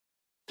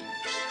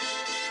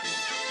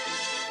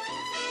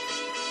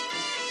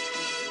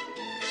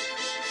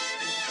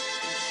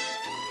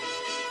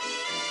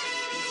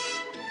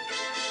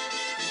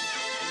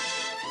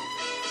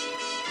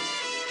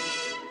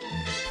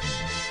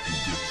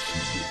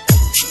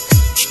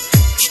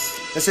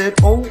I said,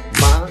 oh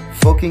my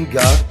fucking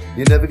god,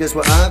 you never guess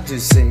what I've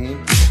just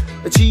seen.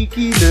 A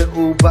cheeky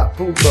little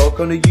Blackpool cock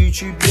on a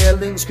YouTube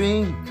yelling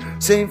screen,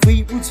 saying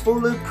Fleetwood's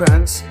full of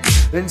cranks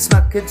and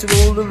smackheads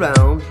all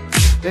around.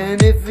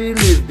 And if he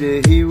lived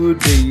here, he would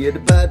be the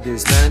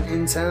baddest man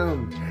in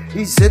town.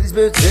 He said his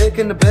bird's sick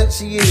and I bet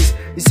she is.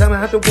 His time I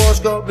had to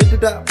wash, got rid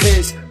of that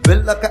piss.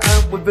 Built like an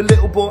ant with a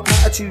little boy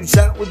attitude.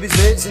 Sat with his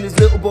mates and his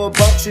little boy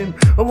boxing.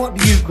 And what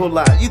do you call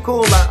that? You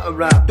call that a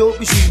rap? Don't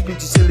be stupid, you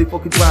silly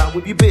fucking twat.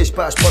 With your bish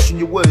bash poshing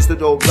your words that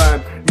don't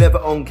rhyme. Never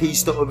on key,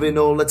 stuttering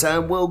all the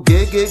time. Well,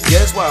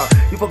 guess what?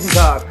 You fucking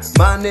card.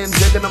 My name's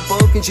Egg and I'm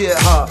fucking shit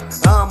hard.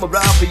 I'm a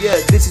rapper, yeah,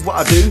 this is what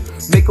I do.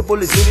 Make up all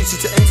these lyrics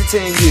just to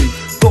entertain you.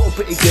 Got all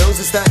pretty girls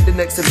are standing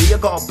next to me. I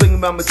gotta bring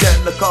them around my jet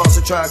in the car,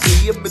 so try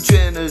key and my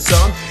trainers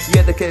on.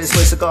 Yeah, the case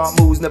where cigar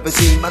moves, never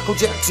seen Michael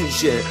Jackson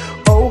shit.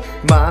 Oh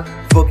my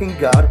fucking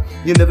god,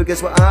 you never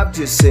guess what I've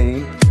just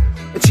seen.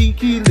 A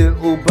cheeky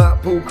little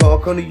Blackpool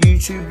cock on a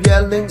YouTube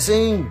yelling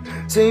scene,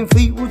 saying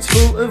Fleetwood's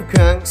full of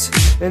cranks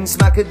and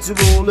smackheads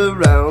are all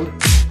around.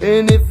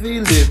 And if he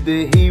lived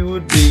there, he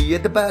would be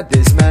the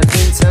baddest man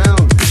in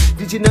town.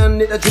 Did you now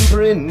knit a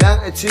jumper in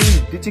 92?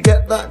 Did you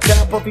get that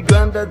cap off your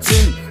granddad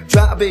too?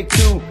 Try to be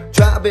cool,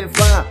 try to be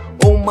fly.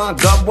 Oh my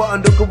god, what a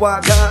look at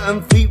white guy.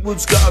 And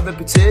Fleetwood's got a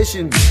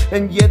reputation,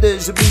 and yeah,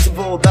 there's a reason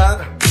for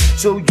that.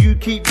 So you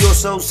keep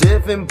yourself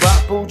safe in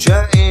Blackpool,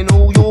 chatting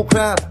all your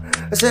crap.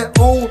 I said,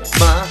 oh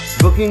my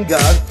fucking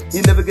god,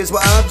 you never guess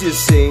what I've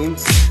just seen.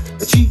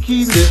 A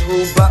cheeky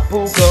little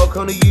Blackpool cock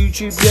on a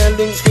YouTube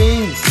yelling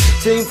screen,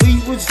 saying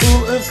Fleetwood's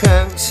full of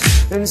cranks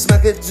and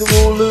smackheads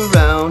are all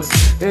around.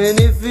 And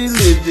if he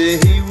lived there,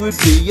 he would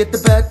be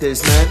the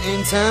baddest man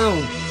in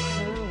town.